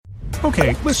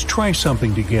Okay, let's try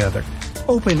something together.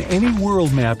 Open any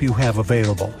world map you have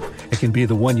available. It can be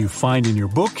the one you find in your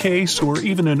bookcase or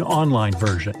even an online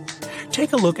version.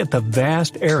 Take a look at the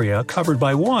vast area covered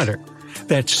by water.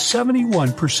 That's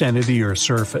 71% of the Earth's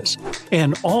surface.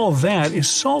 And all that is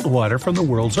salt water from the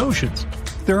world's oceans.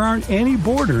 There aren't any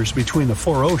borders between the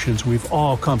four oceans we've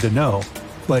all come to know.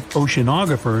 But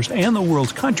oceanographers and the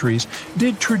world's countries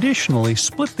did traditionally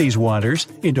split these waters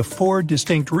into four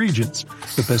distinct regions: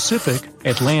 the Pacific,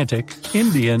 Atlantic,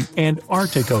 Indian, and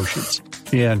Arctic Oceans.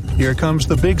 And here comes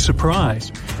the big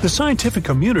surprise. The scientific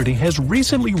community has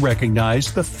recently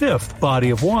recognized the fifth body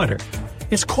of water.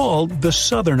 It's called the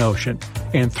Southern Ocean,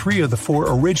 and three of the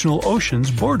four original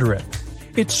oceans border it.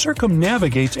 It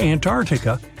circumnavigates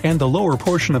Antarctica and the lower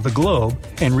portion of the globe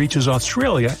and reaches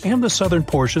Australia and the southern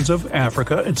portions of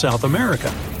Africa and South America.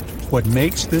 What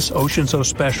makes this ocean so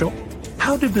special?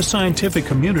 How did the scientific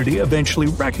community eventually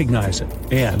recognize it?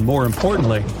 And more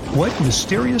importantly, what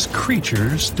mysterious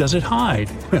creatures does it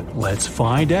hide? Let's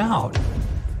find out.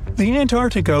 The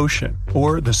Antarctic Ocean,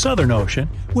 or the Southern Ocean,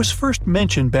 was first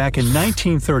mentioned back in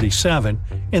 1937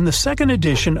 in the second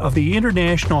edition of the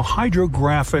International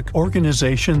Hydrographic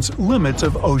Organization's Limits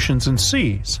of Oceans and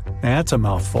Seas. That's a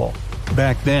mouthful.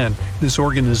 Back then, this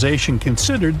organization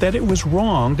considered that it was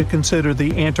wrong to consider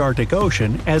the Antarctic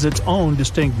Ocean as its own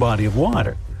distinct body of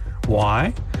water.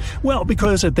 Why? Well,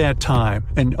 because at that time,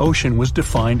 an ocean was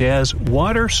defined as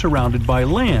water surrounded by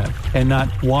land, and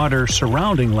not water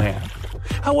surrounding land.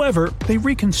 However, they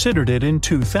reconsidered it in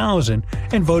 2000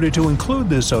 and voted to include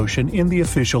this ocean in the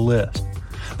official list.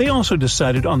 They also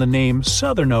decided on the name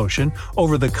Southern Ocean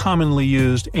over the commonly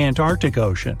used Antarctic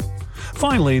Ocean.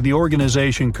 Finally, the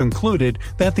organization concluded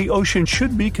that the ocean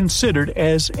should be considered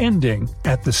as ending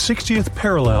at the 60th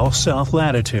parallel south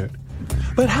latitude.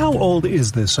 But how old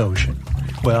is this ocean?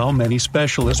 Well, many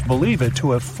specialists believe it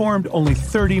to have formed only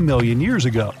 30 million years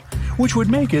ago, which would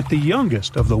make it the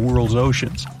youngest of the world's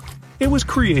oceans. It was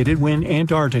created when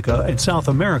Antarctica and South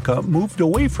America moved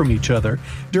away from each other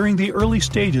during the early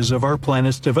stages of our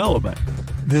planet's development.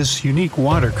 This unique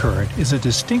water current is a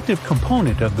distinctive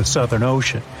component of the Southern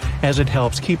Ocean, as it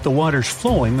helps keep the waters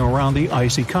flowing around the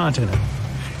icy continent.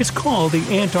 It's called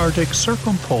the Antarctic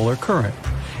Circumpolar Current,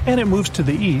 and it moves to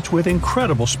the east with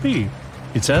incredible speed.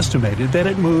 It's estimated that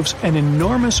it moves an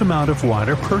enormous amount of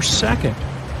water per second.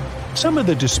 Some of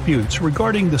the disputes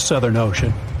regarding the Southern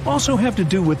Ocean also have to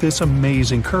do with this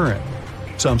amazing current.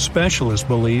 Some specialists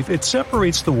believe it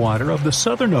separates the water of the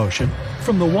Southern Ocean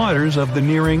from the waters of the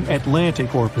nearing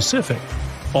Atlantic or Pacific.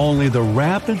 Only the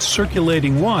rapid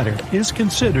circulating water is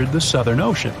considered the Southern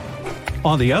Ocean.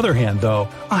 On the other hand, though,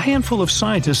 a handful of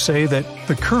scientists say that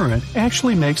the current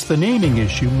actually makes the naming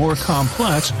issue more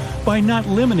complex by not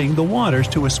limiting the waters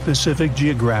to a specific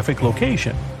geographic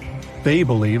location. They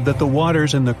believe that the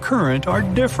waters in the current are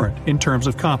different in terms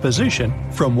of composition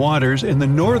from waters in the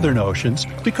northern oceans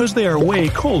because they are way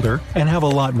colder and have a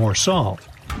lot more salt.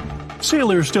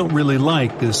 Sailors don't really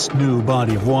like this new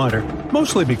body of water,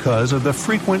 mostly because of the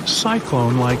frequent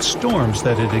cyclone-like storms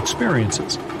that it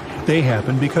experiences. They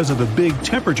happen because of the big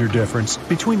temperature difference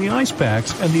between the ice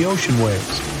packs and the ocean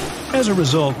waves. As a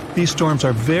result, these storms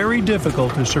are very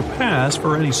difficult to surpass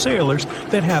for any sailors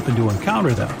that happen to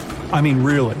encounter them. I mean,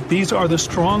 really, these are the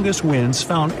strongest winds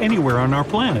found anywhere on our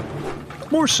planet.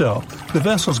 More so, the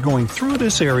vessels going through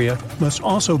this area must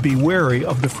also be wary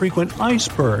of the frequent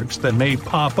icebergs that may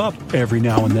pop up every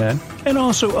now and then, and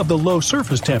also of the low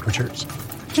surface temperatures.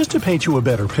 Just to paint you a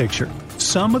better picture,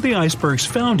 some of the icebergs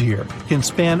found here can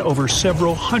span over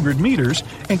several hundred meters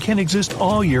and can exist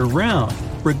all year round,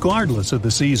 regardless of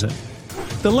the season.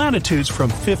 The latitudes from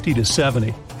 50 to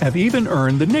 70 have even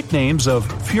earned the nicknames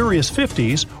of Furious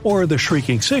 50s or the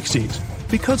Shrieking 60s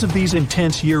because of these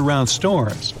intense year-round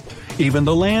storms. Even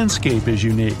the landscape is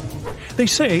unique. They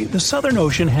say the Southern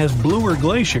Ocean has bluer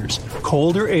glaciers,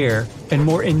 colder air, and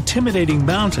more intimidating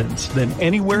mountains than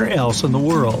anywhere else in the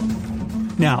world.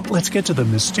 Now, let's get to the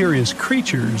mysterious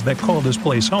creatures that call this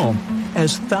place home,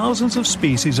 as thousands of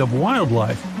species of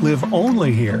wildlife live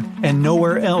only here and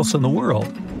nowhere else in the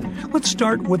world. Let's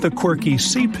start with the quirky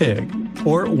sea pig,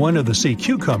 or one of the sea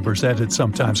cucumbers as it's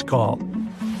sometimes called.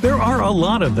 There are a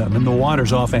lot of them in the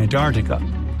waters off Antarctica.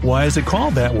 Why is it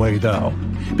called that way, though?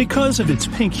 Because of its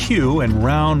pink hue and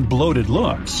round, bloated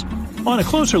looks. On a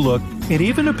closer look, it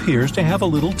even appears to have a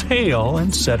little tail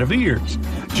and set of ears,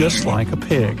 just like a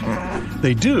pig.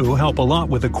 They do help a lot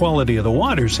with the quality of the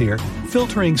waters here,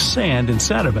 filtering sand and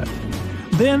sediment.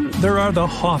 Then there are the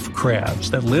Hoff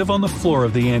crabs that live on the floor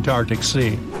of the Antarctic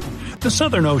Sea. The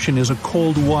Southern Ocean is a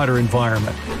cold water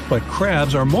environment, but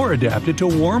crabs are more adapted to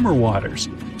warmer waters.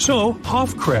 So,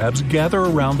 Hoff crabs gather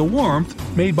around the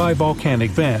warmth made by volcanic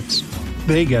vents.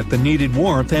 They get the needed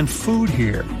warmth and food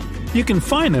here. You can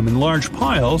find them in large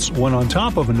piles, one on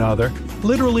top of another,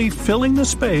 literally filling the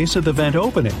space of the vent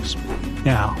openings.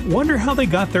 Now, wonder how they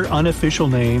got their unofficial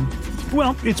name?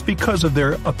 Well, it's because of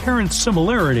their apparent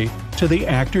similarity to the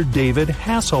actor David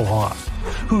Hasselhoff,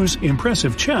 whose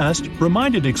impressive chest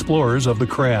reminded explorers of the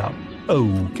crab.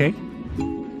 Okay.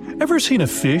 Ever seen a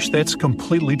fish that's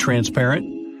completely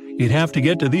transparent? You'd have to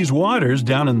get to these waters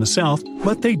down in the south,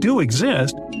 but they do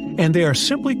exist, and they are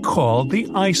simply called the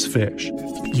ice fish.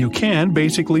 You can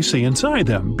basically see inside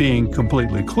them, being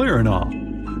completely clear and all.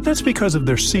 That's because of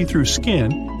their see-through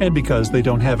skin and because they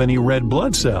don't have any red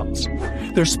blood cells.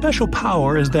 Their special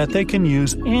power is that they can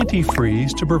use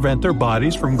antifreeze to prevent their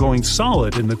bodies from going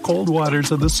solid in the cold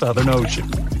waters of the Southern Ocean.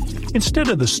 Instead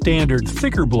of the standard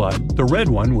thicker blood, the red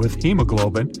one with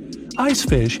hemoglobin, ice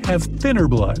fish have thinner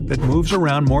blood that moves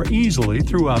around more easily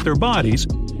throughout their bodies,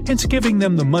 hence giving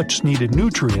them the much-needed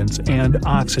nutrients and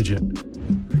oxygen.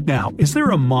 Now, is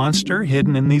there a monster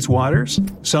hidden in these waters?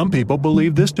 Some people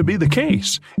believe this to be the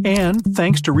case, and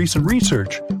thanks to recent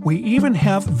research, we even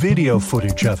have video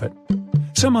footage of it.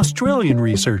 Some Australian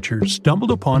researchers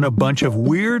stumbled upon a bunch of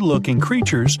weird-looking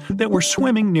creatures that were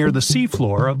swimming near the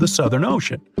seafloor of the Southern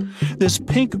Ocean. This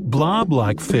pink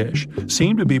blob-like fish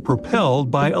seemed to be propelled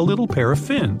by a little pair of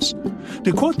fins.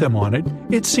 To quote them on it,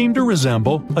 it seemed to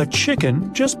resemble a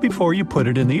chicken just before you put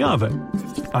it in the oven.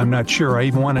 I'm not sure I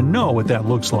even want to know what that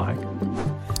looks like.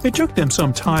 It took them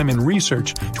some time and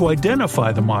research to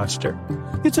identify the monster.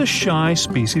 It's a shy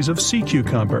species of sea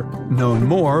cucumber, known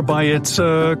more by its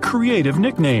creative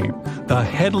nickname, the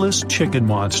headless chicken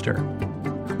monster.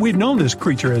 We've known this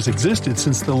creature has existed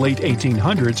since the late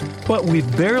 1800s, but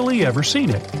we've barely ever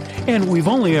seen it. And we've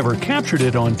only ever captured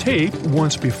it on tape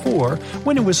once before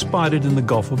when it was spotted in the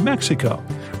Gulf of Mexico,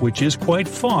 which is quite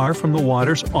far from the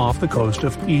waters off the coast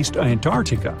of East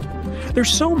Antarctica.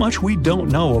 There's so much we don't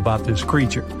know about this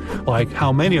creature, like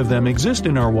how many of them exist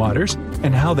in our waters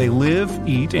and how they live,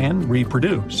 eat, and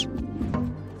reproduce.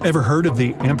 Ever heard of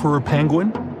the emperor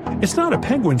penguin? It's not a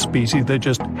penguin species that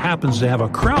just happens to have a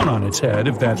crown on its head,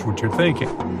 if that's what you're thinking.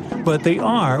 But they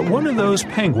are one of those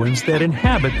penguins that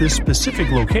inhabit this specific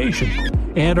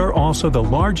location and are also the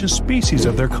largest species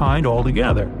of their kind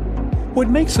altogether. What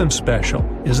makes them special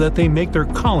is that they make their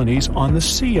colonies on the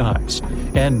sea ice,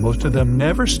 and most of them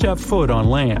never step foot on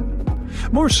land.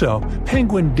 More so,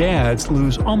 penguin dads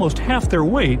lose almost half their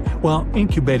weight while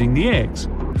incubating the eggs.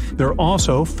 They're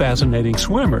also fascinating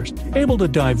swimmers, able to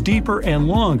dive deeper and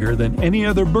longer than any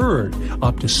other bird,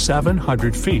 up to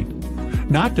 700 feet.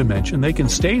 Not to mention they can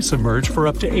stay submerged for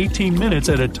up to 18 minutes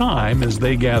at a time as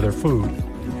they gather food.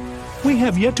 We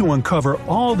have yet to uncover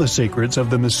all the secrets of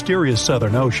the mysterious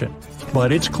Southern Ocean,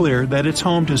 but it's clear that it's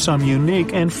home to some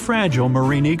unique and fragile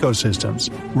marine ecosystems.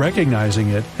 Recognizing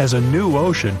it as a new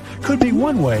ocean could be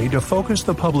one way to focus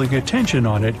the public attention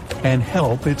on it and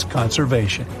help its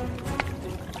conservation.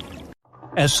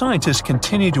 As scientists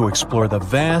continue to explore the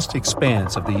vast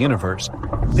expanse of the universe,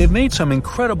 they've made some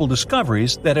incredible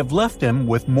discoveries that have left them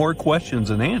with more questions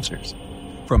than answers.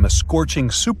 From a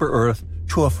scorching super-Earth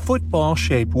to a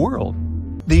football-shaped world,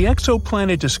 the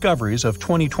exoplanet discoveries of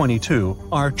 2022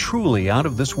 are truly out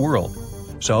of this world.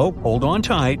 So, hold on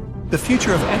tight, the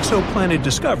future of exoplanet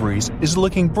discoveries is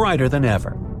looking brighter than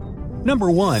ever.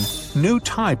 Number 1. New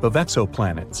type of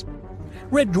exoplanets.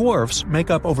 Red dwarfs make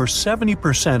up over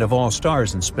 70% of all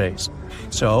stars in space.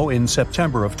 So, in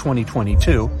September of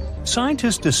 2022,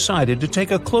 scientists decided to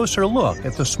take a closer look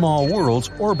at the small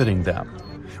worlds orbiting them.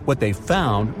 What they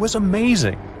found was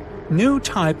amazing. New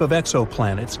type of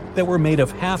exoplanets that were made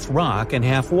of half rock and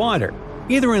half water,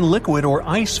 either in liquid or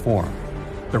ice form.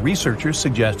 The researchers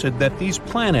suggested that these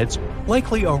planets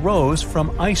likely arose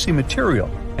from icy material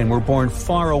and were born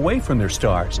far away from their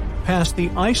stars, past the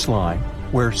ice line,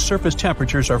 where surface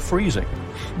temperatures are freezing.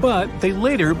 But they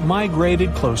later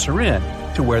migrated closer in,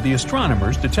 to where the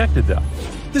astronomers detected them.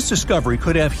 This discovery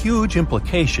could have huge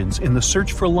implications in the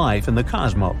search for life in the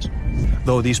cosmos.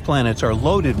 Though these planets are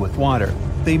loaded with water,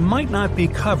 they might not be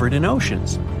covered in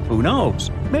oceans. Who knows?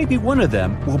 Maybe one of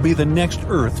them will be the next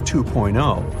Earth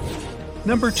 2.0.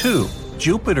 Number 2.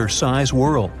 Jupiter-sized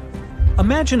world.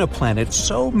 Imagine a planet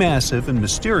so massive and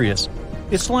mysterious,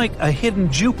 it's like a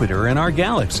hidden Jupiter in our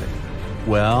galaxy.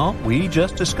 Well, we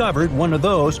just discovered one of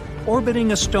those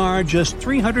orbiting a star just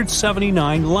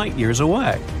 379 light-years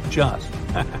away. Just.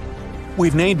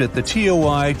 We've named it the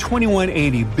TOI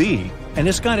 2180b, and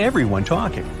it's got everyone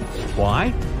talking.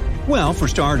 Why? Well, for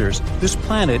starters, this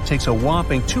planet takes a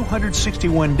whopping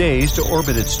 261 days to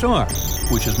orbit its star,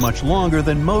 which is much longer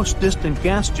than most distant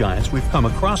gas giants we've come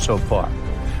across so far.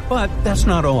 But that's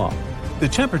not all. The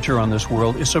temperature on this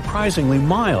world is surprisingly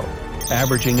mild,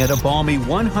 averaging at a balmy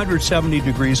 170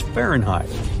 degrees Fahrenheit.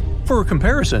 For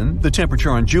comparison, the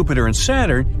temperature on Jupiter and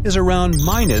Saturn is around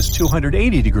minus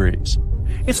 280 degrees.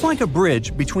 It's like a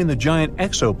bridge between the giant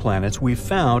exoplanets we've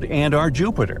found and our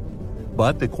Jupiter.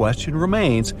 But the question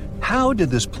remains, how did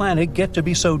this planet get to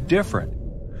be so different?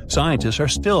 Scientists are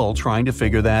still trying to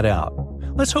figure that out.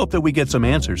 Let's hope that we get some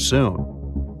answers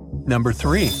soon. Number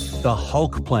 3. The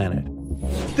Hulk Planet.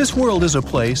 This world is a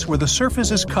place where the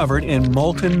surface is covered in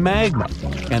molten magma,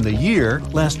 and the year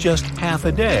lasts just half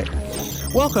a day.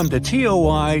 Welcome to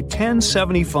TOI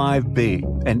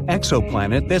 1075b, an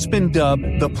exoplanet that's been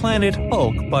dubbed the Planet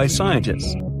Hulk by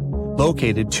scientists.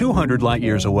 Located 200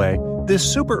 light-years away,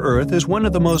 this super-Earth is one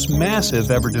of the most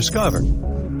massive ever discovered.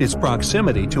 Its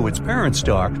proximity to its parent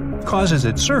star causes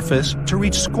its surface to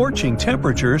reach scorching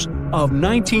temperatures of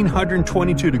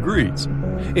 1922 degrees.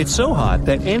 It's so hot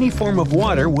that any form of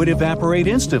water would evaporate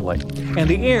instantly, and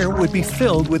the air would be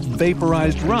filled with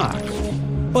vaporized rock.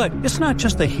 But it's not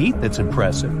just the heat that's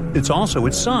impressive, it's also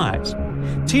its size.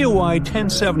 TOI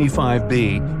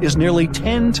 1075b is nearly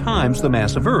 10 times the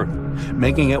mass of Earth,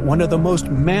 making it one of the most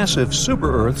massive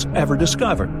super-Earths ever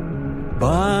discovered.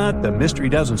 But the mystery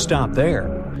doesn't stop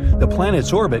there. The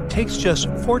planet's orbit takes just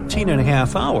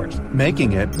 14.5 hours,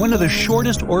 making it one of the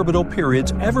shortest orbital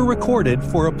periods ever recorded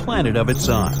for a planet of its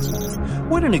size.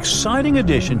 What an exciting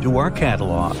addition to our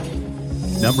catalog!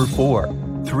 Number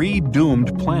 4. 3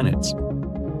 Doomed Planets.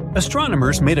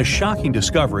 Astronomers made a shocking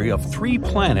discovery of 3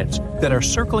 planets that are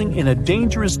circling in a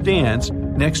dangerous dance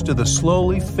next to the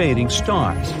slowly fading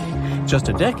stars. Just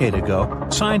a decade ago,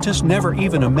 scientists never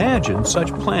even imagined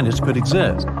such planets could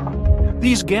exist.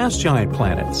 These gas giant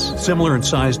planets, similar in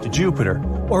size to Jupiter,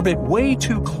 orbit way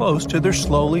too close to their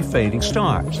slowly fading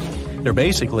stars. They're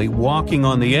basically walking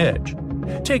on the edge.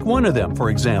 Take one of them, for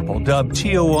example, dubbed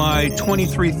TOI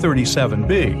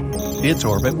 2337b. Its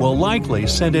orbit will likely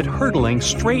send it hurtling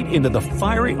straight into the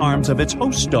fiery arms of its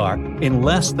host star in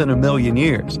less than 1 million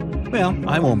years. Well,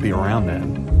 I won't be around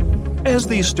then. As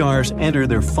these stars enter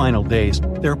their final days,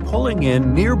 they're pulling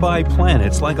in nearby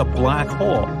planets like a black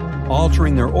hole,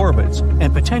 altering their orbits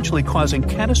and potentially causing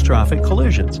catastrophic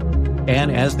collisions.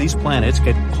 And as these planets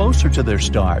get closer to their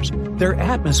stars, their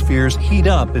atmospheres heat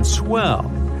up and swell,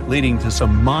 leading to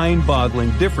some mind-boggling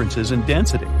differences in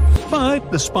density.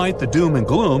 But despite the doom and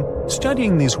gloom,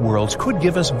 studying these worlds could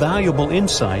give us valuable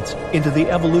insights into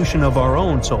the evolution of our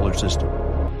own solar system.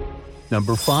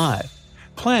 Number 5.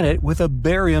 Planet with a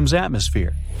barium's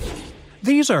atmosphere.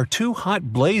 These are 2 hot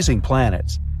blazing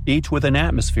planets, each with an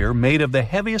atmosphere made of the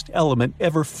heaviest element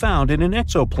ever found in an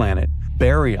exoplanet,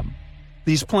 barium.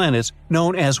 These planets,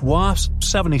 known as WASP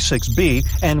 76b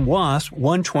and WASP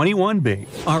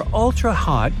 121b, are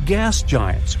ultra-hot gas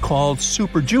giants called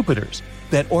super-Jupiters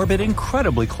that orbit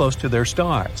incredibly close to their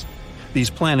stars. These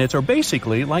planets are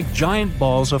basically like giant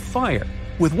balls of fire,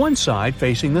 with one side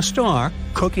facing the star,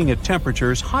 cooking at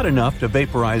temperatures hot enough to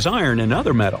vaporize iron and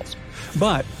other metals.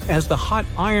 But as the hot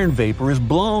iron vapor is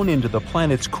blown into the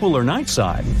planet's cooler night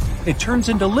side, it turns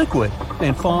into liquid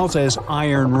and falls as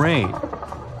iron rain.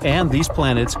 And these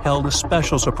planets held a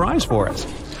special surprise for us.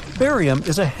 Barium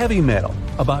is a heavy metal,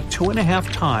 about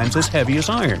 2.5 times as heavy as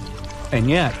iron. And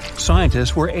yet,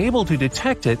 scientists were able to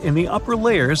detect it in the upper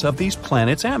layers of these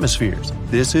planets' atmospheres.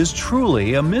 This is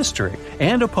truly a mystery,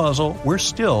 and a puzzle we're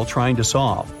still trying to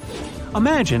solve.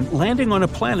 Imagine landing on a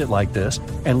planet like this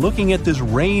and looking at this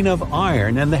rain of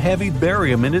iron and the heavy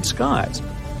barium in its skies.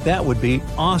 That would be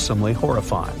awesomely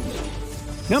horrifying.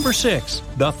 Number 6.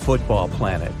 The Football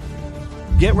Planet.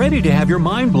 Get ready to have your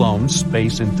mind blown,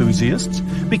 space enthusiasts,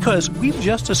 because we've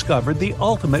just discovered the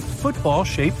ultimate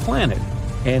football-shaped planet,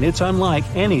 and it's unlike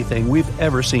anything we've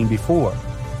ever seen before.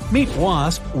 Meet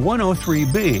WASP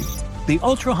 103b, the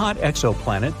ultra-hot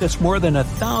exoplanet that's more than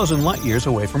 1,000 light-years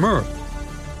away from Earth.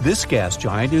 This gas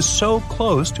giant is so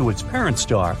close to its parent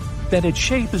star that its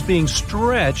shape is being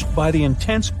stretched by the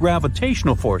intense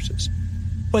gravitational forces.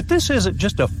 But this isn't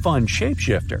just a fun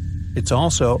shapeshifter. It's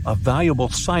also a valuable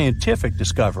scientific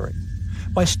discovery.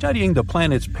 By studying the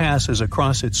planet's passes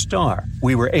across its star,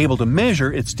 we were able to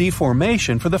measure its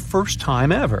deformation for the first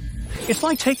time ever. It's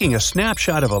like taking a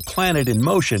snapshot of a planet in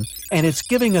motion, and it's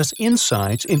giving us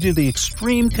insights into the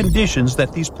extreme conditions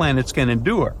that these planets can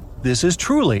endure. This is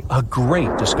truly a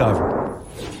great discovery.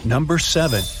 Number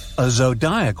 7. A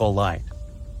zodiacal light.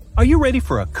 Are you ready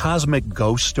for a cosmic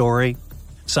ghost story?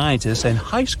 Scientists and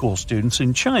high school students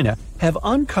in China have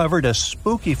uncovered a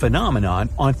spooky phenomenon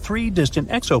on 3 distant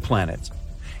exoplanets.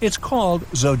 It's called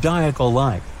zodiacal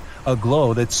light, a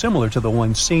glow that's similar to the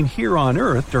one seen here on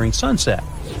Earth during sunset.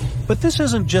 But this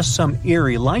isn't just some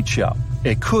eerie light show.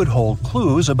 It could hold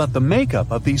clues about the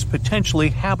makeup of these potentially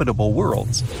habitable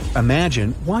worlds.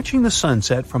 Imagine watching the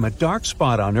sunset from a dark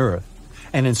spot on Earth,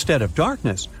 and instead of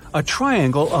darkness, a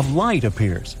triangle of light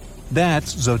appears.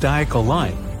 That's zodiacal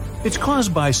light. It's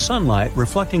caused by sunlight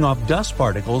reflecting off dust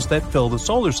particles that fill the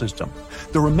solar system,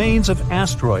 the remains of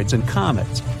asteroids and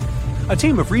comets. A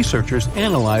team of researchers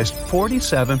analyzed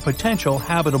 47 potential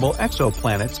habitable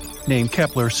exoplanets named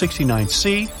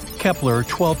Kepler-69c,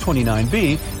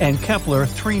 Kepler-1229b, and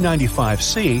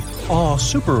Kepler-395c, all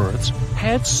super-Earths,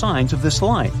 had signs of this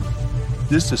light.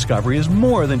 This discovery is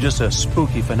more than just a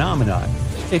spooky phenomenon.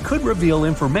 It could reveal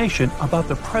information about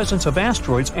the presence of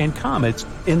asteroids and comets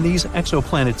in these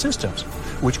exoplanet systems,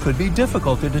 which could be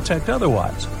difficult to detect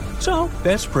otherwise. So,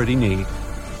 that's pretty neat.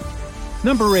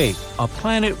 Number 8. A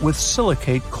planet with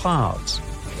silicate clouds.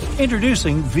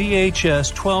 Introducing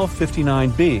VHS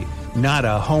 1259b, not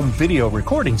a home video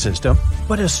recording system,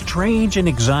 but a strange and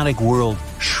exotic world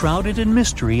shrouded in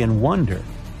mystery and wonder.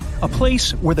 A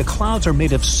place where the clouds are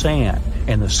made of sand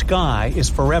and the sky is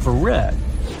forever red.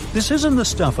 This isn't the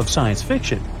stuff of science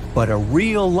fiction, but a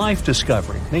real-life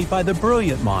discovery made by the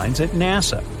brilliant minds at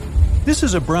NASA. This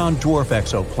is a brown dwarf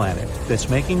exoplanet that's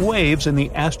making waves in the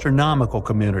astronomical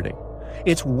community.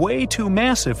 It's way too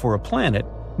massive for a planet,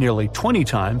 nearly 20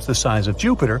 times the size of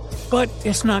Jupiter, but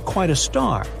it's not quite a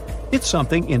star. It's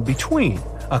something in between,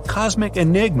 a cosmic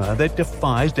enigma that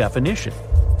defies definition.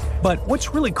 But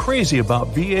what's really crazy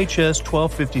about VHS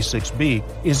 1256b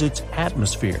is its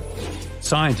atmosphere.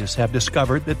 Scientists have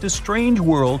discovered that this strange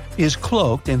world is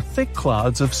cloaked in thick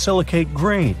clouds of silicate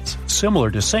grains,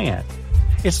 similar to sand.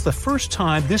 It's the first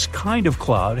time this kind of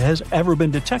cloud has ever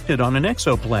been detected on an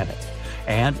exoplanet,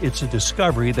 and it's a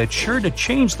discovery that's sure to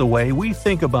change the way we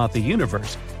think about the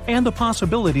universe and the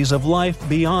possibilities of life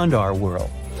beyond our world.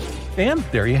 And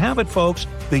there you have it, folks.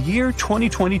 The year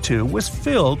 2022 was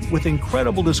filled with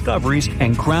incredible discoveries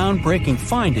and groundbreaking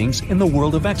findings in the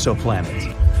world of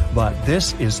exoplanets. But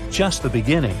this is just the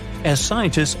beginning, as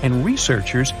scientists and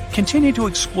researchers continue to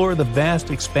explore the vast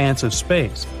expanse of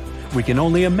space. We can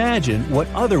only imagine what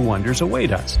other wonders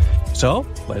await us. So,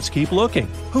 let's keep looking.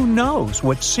 Who knows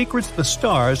what secrets the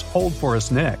stars hold for us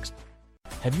next?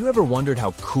 Have you ever wondered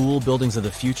how cool buildings of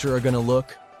the future are going to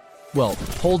look? Well,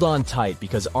 hold on tight,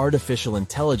 because artificial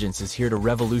intelligence is here to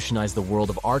revolutionize the world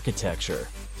of architecture.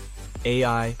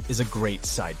 AI is a great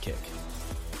sidekick.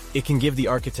 It can give the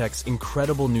architects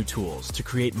incredible new tools to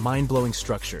create mind-blowing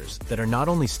structures that are not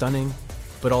only stunning,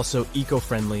 but also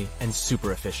eco-friendly and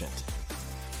super efficient.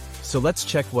 So let's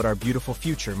check what our beautiful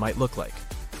future might look like.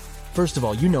 First of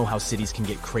all, you know how cities can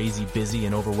get crazy busy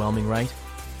and overwhelming, right?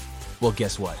 Well,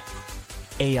 guess what?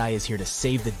 AI is here to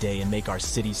save the day and make our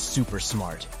cities super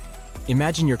smart.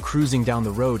 Imagine you're cruising down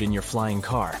the road in your flying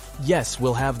car. Yes,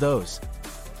 we'll have those.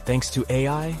 Thanks to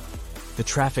AI, the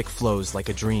traffic flows like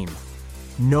a dream.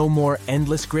 No more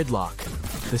endless gridlock.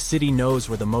 The city knows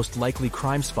where the most likely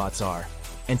crime spots are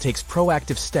and takes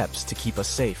proactive steps to keep us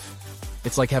safe.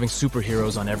 It's like having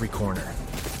superheroes on every corner.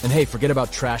 And hey, forget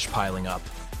about trash piling up.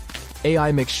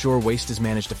 AI makes sure waste is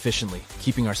managed efficiently,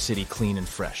 keeping our city clean and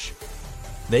fresh.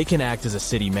 They can act as a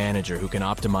city manager who can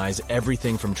optimize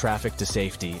everything from traffic to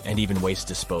safety and even waste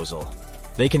disposal.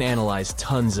 They can analyze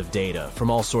tons of data from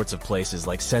all sorts of places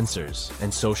like sensors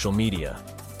and social media.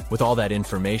 With all that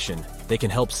information, they can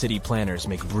help city planners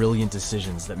make brilliant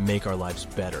decisions that make our lives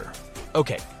better.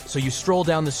 Okay, so you stroll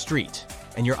down the street,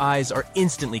 and your eyes are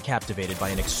instantly captivated by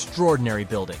an extraordinary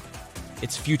building.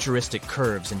 Its futuristic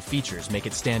curves and features make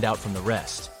it stand out from the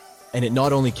rest. And it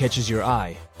not only catches your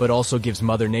eye, but also gives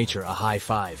Mother Nature a high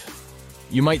five.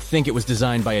 You might think it was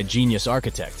designed by a genius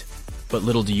architect, but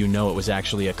little do you know it was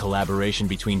actually a collaboration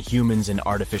between humans and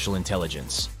artificial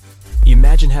intelligence.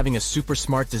 Imagine having a super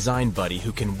smart design buddy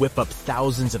who can whip up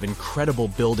thousands of incredible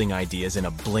building ideas in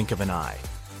a blink of an eye.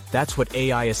 That's what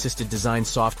AI-assisted design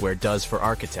software does for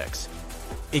architects.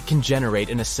 It can generate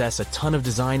and assess a ton of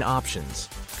design options.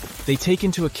 They take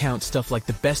into account stuff like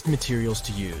the best materials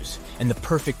to use and the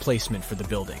perfect placement for the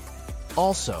building.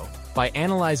 Also, by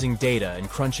analyzing data and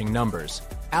crunching numbers,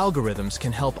 algorithms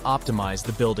can help optimize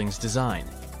the building's design.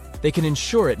 They can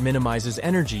ensure it minimizes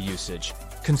energy usage,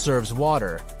 conserves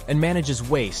water, and manages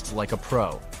waste like a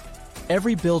pro.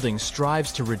 Every building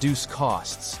strives to reduce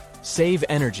costs, save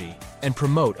energy, and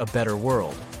promote a better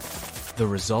world. The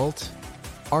result?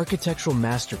 Architectural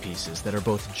masterpieces that are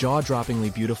both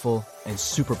jaw-droppingly beautiful and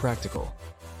super practical.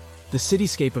 The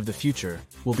cityscape of the future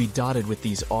will be dotted with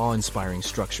these awe-inspiring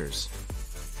structures.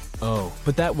 Oh,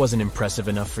 but that wasn't impressive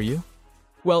enough for you?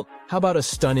 Well, how about a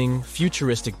stunning,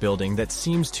 futuristic building that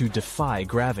seems to defy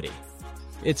gravity?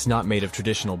 It's not made of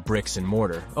traditional bricks and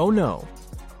mortar. Oh no!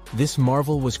 This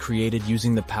marvel was created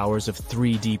using the powers of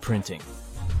 3D printing.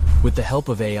 With the help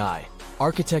of AI,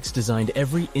 architects designed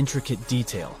every intricate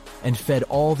detail and fed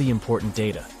all the important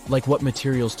data, like what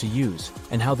materials to use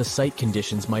and how the site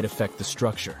conditions might affect the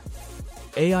structure.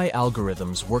 AI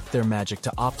algorithms worked their magic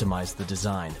to optimize the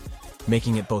design,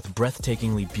 making it both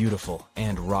breathtakingly beautiful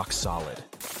and rock solid.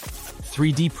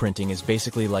 3D printing is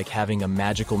basically like having a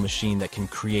magical machine that can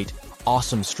create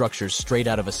awesome structures straight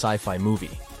out of a sci-fi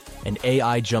movie, and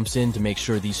AI jumps in to make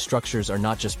sure these structures are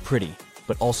not just pretty,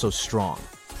 but also strong.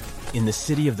 In the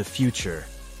city of the future,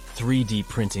 3D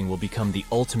printing will become the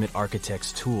ultimate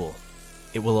architect's tool.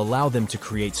 It will allow them to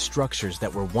create structures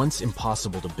that were once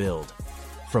impossible to build.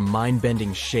 From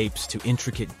mind-bending shapes to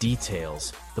intricate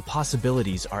details, the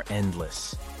possibilities are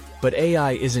endless. But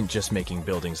AI isn't just making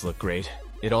buildings look great,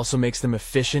 it also makes them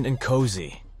efficient and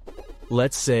cozy.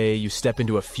 Let's say you step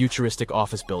into a futuristic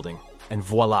office building, and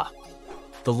voila!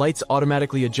 The lights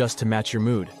automatically adjust to match your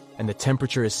mood, and the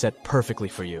temperature is set perfectly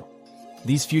for you.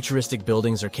 These futuristic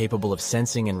buildings are capable of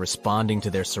sensing and responding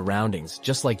to their surroundings,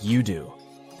 just like you do.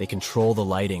 They control the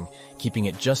lighting, keeping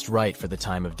it just right for the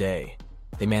time of day.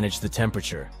 They manage the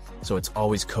temperature, so it's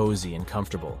always cozy and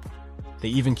comfortable. They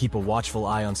even keep a watchful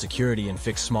eye on security and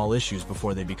fix small issues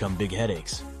before they become big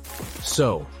headaches.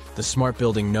 So, the smart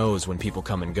building knows when people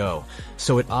come and go,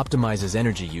 so it optimizes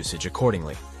energy usage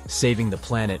accordingly, saving the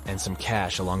planet and some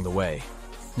cash along the way.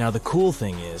 Now the cool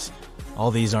thing is,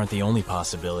 all these aren't the only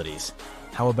possibilities.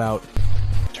 How about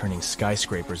turning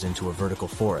skyscrapers into a vertical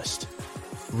forest?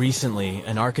 Recently,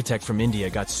 an architect from India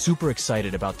got super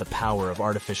excited about the power of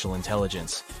artificial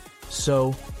intelligence.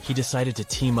 So, he decided to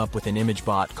team up with an image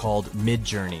bot called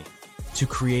Midjourney to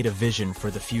create a vision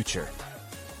for the future.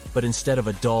 But instead of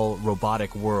a dull,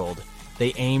 robotic world,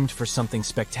 they aimed for something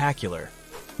spectacular.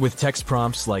 With text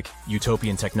prompts like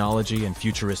utopian technology and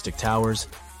futuristic towers,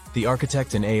 the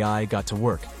architect and AI got to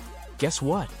work. Guess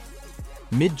what?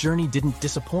 Midjourney didn't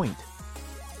disappoint.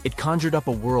 It conjured up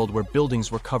a world where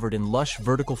buildings were covered in lush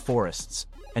vertical forests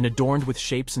and adorned with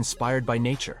shapes inspired by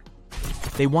nature.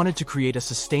 They wanted to create a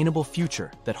sustainable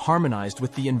future that harmonized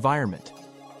with the environment.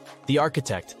 The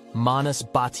architect, Manas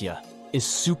Bhatia, is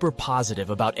super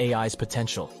positive about AI's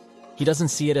potential. He doesn't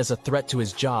see it as a threat to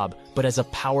his job, but as a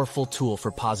powerful tool for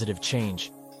positive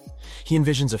change. He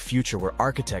envisions a future where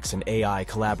architects and AI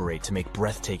collaborate to make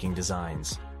breathtaking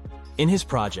designs. In his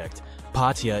project,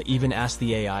 Bhatia even asked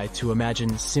the AI to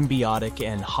imagine symbiotic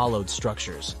and hollowed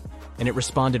structures, and it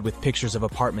responded with pictures of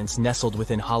apartments nestled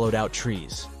within hollowed-out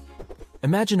trees.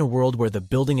 Imagine a world where the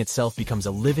building itself becomes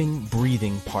a living,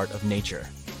 breathing part of nature.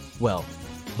 Well,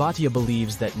 Bhatia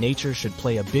believes that nature should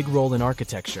play a big role in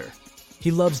architecture. He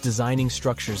loves designing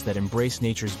structures that embrace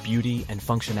nature's beauty and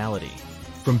functionality.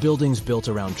 From buildings built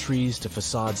around trees to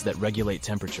facades that regulate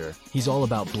temperature, he's all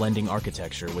about blending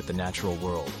architecture with the natural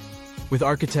world. With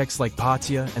architects like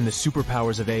Bhatia and the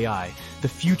superpowers of AI, the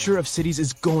future of cities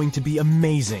is going to be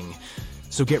amazing.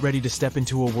 So get ready to step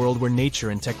into a world where nature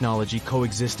and technology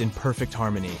coexist in perfect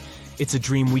harmony. It's a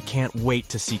dream we can't wait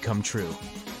to see come true.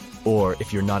 Or,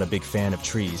 if you're not a big fan of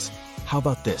trees, how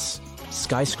about this?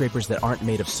 Skyscrapers that aren't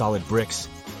made of solid bricks,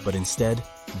 but instead,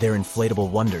 they're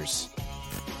inflatable wonders.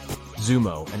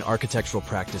 Zumo, an architectural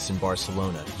practice in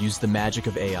Barcelona, used the magic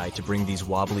of AI to bring these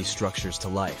wobbly structures to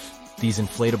life. These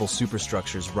inflatable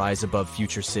superstructures rise above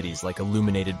future cities like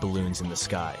illuminated balloons in the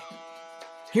sky.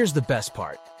 Here's the best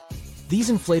part. These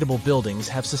inflatable buildings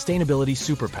have sustainability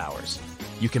superpowers.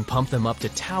 You can pump them up to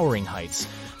towering heights,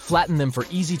 flatten them for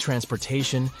easy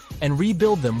transportation, and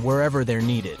rebuild them wherever they're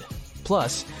needed.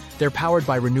 Plus, they're powered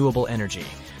by renewable energy,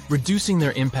 reducing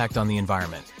their impact on the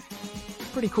environment.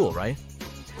 Pretty cool, right?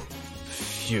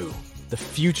 Phew. The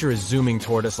future is zooming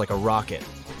toward us like a rocket.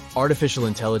 Artificial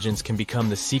intelligence can become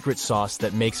the secret sauce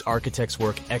that makes architects'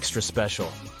 work extra special.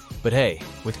 But hey,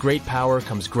 with great power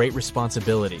comes great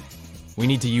responsibility. We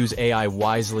need to use AI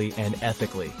wisely and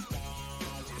ethically.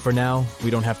 For now, we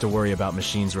don't have to worry about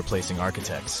machines replacing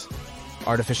architects.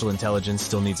 Artificial intelligence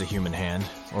still needs a human hand,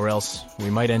 or else we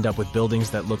might end up with buildings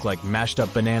that look like mashed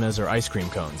up bananas or ice cream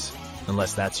cones,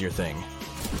 unless that's your thing.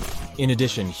 In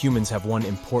addition, humans have one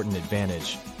important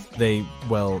advantage. They,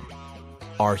 well,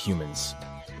 are humans.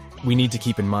 We need to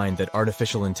keep in mind that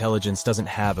artificial intelligence doesn't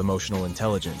have emotional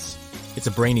intelligence. It's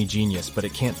a brainy genius, but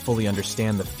it can't fully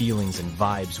understand the feelings and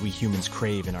vibes we humans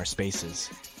crave in our spaces.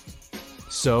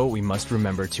 So we must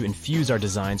remember to infuse our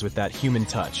designs with that human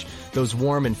touch, those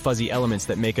warm and fuzzy elements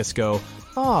that make us go,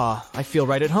 "Ah, I feel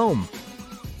right at home."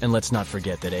 And let's not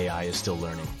forget that AI is still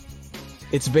learning.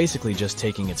 It's basically just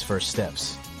taking its first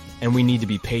steps, and we need to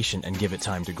be patient and give it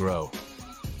time to grow.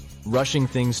 Rushing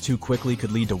things too quickly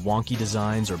could lead to wonky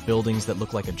designs or buildings that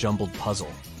look like a jumbled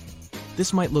puzzle.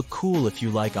 This might look cool if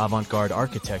you like avant-garde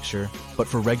architecture, but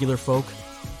for regular folk,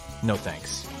 no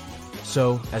thanks.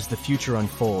 So, as the future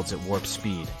unfolds at warp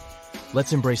speed,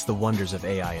 let's embrace the wonders of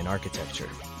AI in architecture.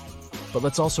 But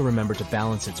let's also remember to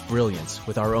balance its brilliance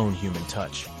with our own human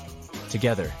touch.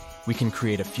 Together, we can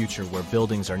create a future where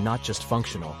buildings are not just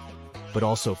functional, but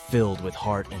also filled with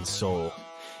heart and soul.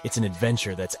 It's an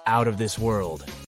adventure that's out of this world.